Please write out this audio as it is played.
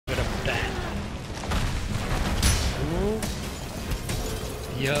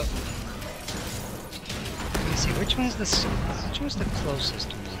Yup. Let me see, which one's the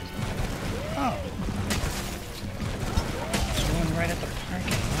closest one? Oh. There's one right at the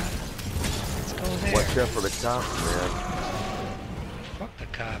parking lot. Let's go there. Watch out for the cops, man. Fuck the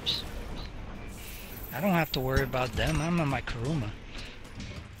cops. I don't have to worry about them. I'm on my Kuruma.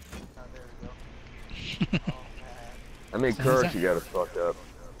 How many cars you gotta fuck up?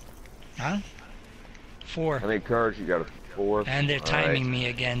 Huh? 4. How many cars you gotta 4? And they're timing me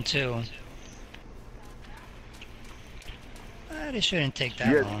again too. They shouldn't take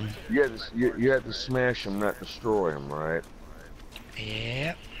that long. You have to smash them, not destroy them, right?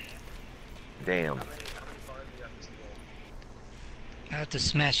 Yep. Damn. I have to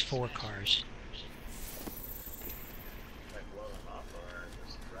smash 4 cars.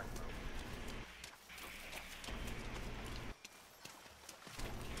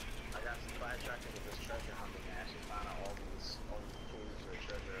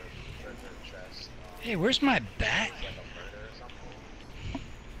 Hey, where's my bat?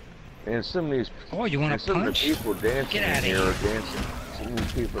 And some of these, oh, you want to some punch? of the people dancing in here are dancing. Some of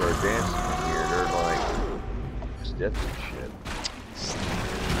these people are dancing in here. They're like stiff and shit.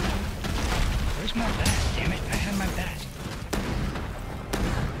 Where's my bat? Damn it! I have my bat.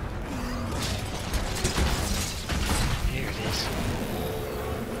 Here it is.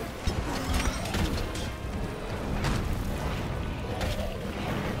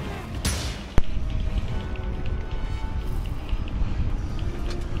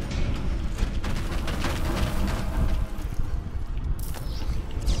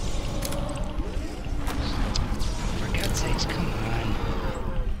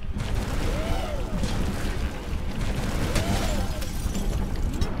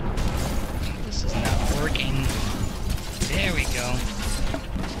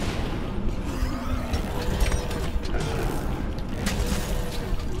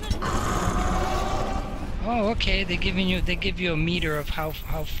 Okay, they give you a meter of how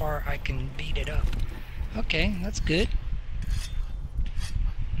far I can beat it up. Okay, that's good.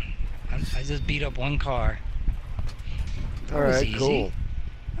 I just beat up 1 car. That was easy. Cool.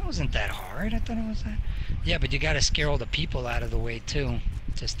 That wasn't that hard. I thought it was that. Yeah, but you gotta scare all the people out of the way too,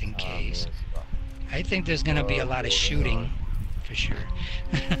 just in case. I think there's gonna be a lot of shooting, for sure.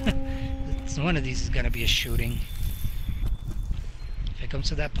 One of these is gonna be a shooting. If it comes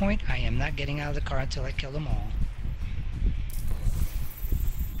to that point, I am not getting out of the car until I kill them all.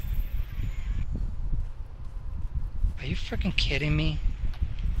 Are you freaking kidding me?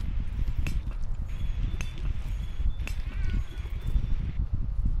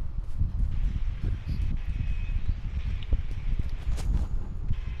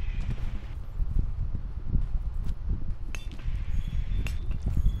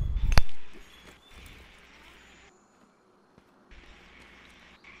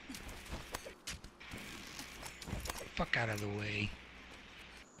 Fuck out of the way.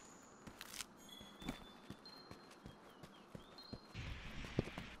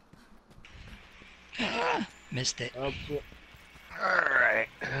 Ah, missed it. Okay. Alright.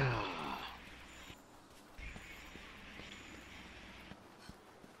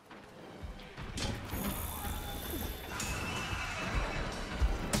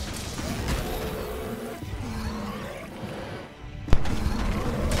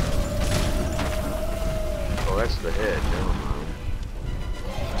 Oh, that's the head, never mind.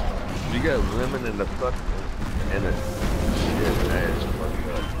 You got lemon in the fuck and the shit, that is fucked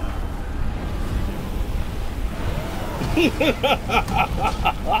up.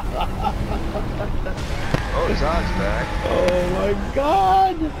 Oh, Todd's back. Oh my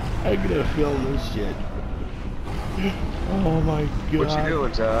god! I'm gonna film this shit. Oh my god. What you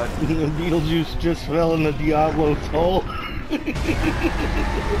doing, Todd? Beetlejuice just fell in the Diablos hole. Hey,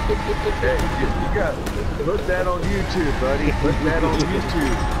 you got put that on YouTube, buddy. Put that on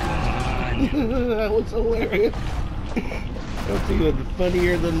YouTube. That was hilarious. That's even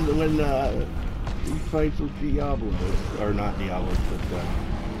funnier than when he fights with Diablos, or not Diablos, but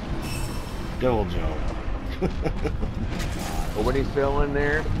Devil Joe. Well, when he fell in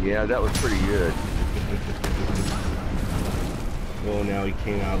there, yeah, that was pretty good. Well, now he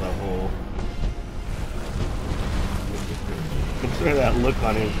came out of the hole. Consider that look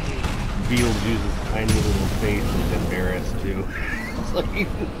on his Beetlejuice's tiny little face was embarrassed too. It's like,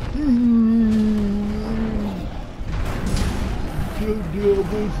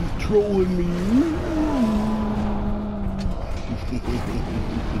 Diablos is trolling me.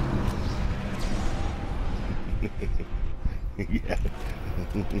 Yeah.